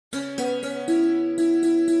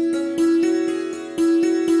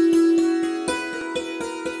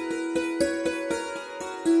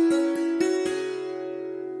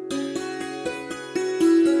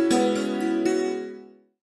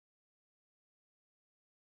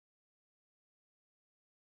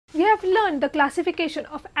We have learned the classification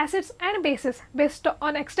of acids and bases based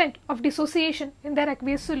on extent of dissociation in their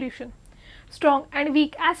aqueous solution. Strong and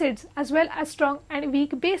weak acids as well as strong and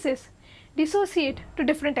weak bases dissociate to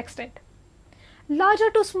different extent.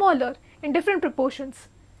 Larger to smaller in different proportions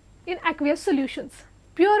in aqueous solutions.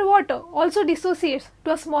 Pure water also dissociates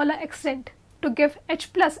to a smaller extent to give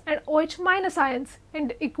H plus and OH minus ions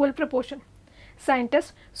in equal proportion.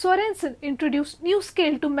 Scientist Sorensen introduced new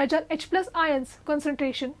scale to measure H plus ions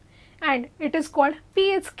concentration, and it is called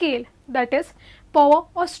pH scale, that is power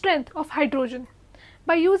or strength of hydrogen.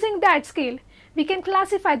 By using that scale, we can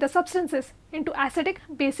classify the substances into acidic,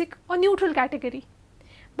 basic or neutral category.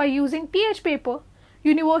 By using pH paper,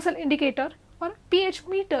 universal indicator or pH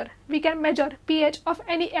meter, we can measure pH of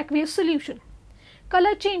any aqueous solution.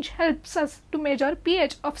 Color change helps us to measure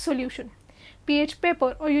pH of solution. pH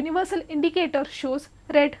paper or universal indicator shows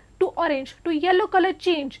red to orange to yellow color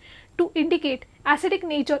change to indicate acidic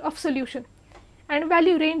nature of solution, and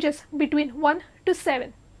value ranges between 1 to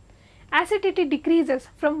 7. Acidity decreases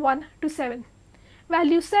from 1 to 7.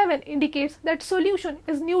 Value 7 indicates that solution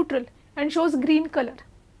is neutral and shows green color.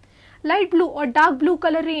 Light blue or dark blue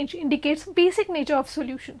color range indicates basic nature of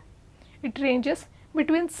solution. It ranges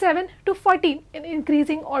between 7 to 14 in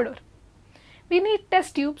increasing order. We need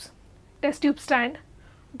test tube stand,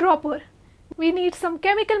 dropper. We need some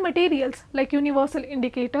chemical materials like universal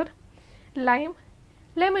indicator, lime,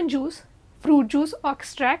 lemon juice, fruit juice or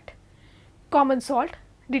extract, common salt,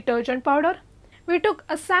 detergent powder. We took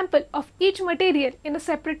a sample of each material in a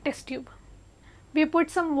separate test tube. We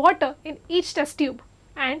put some water in each test tube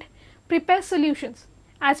and prepare solutions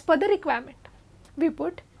as per the requirement. We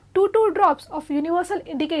put 2 drops of universal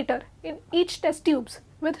indicator in each test tubes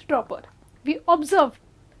with dropper. We observed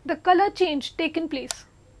the color change taken place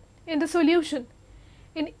in the solution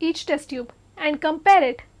in each test tube and compare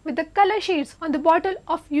it with the color shades on the bottle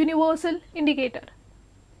of universal indicator.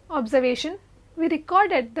 Observation: we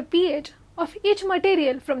recorded the pH of each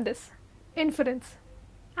material from this. Inference: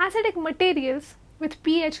 acidic materials with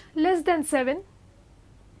pH less than 7,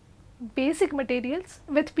 basic materials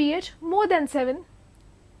with pH more than 7,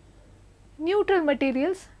 neutral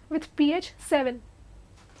materials with pH 7.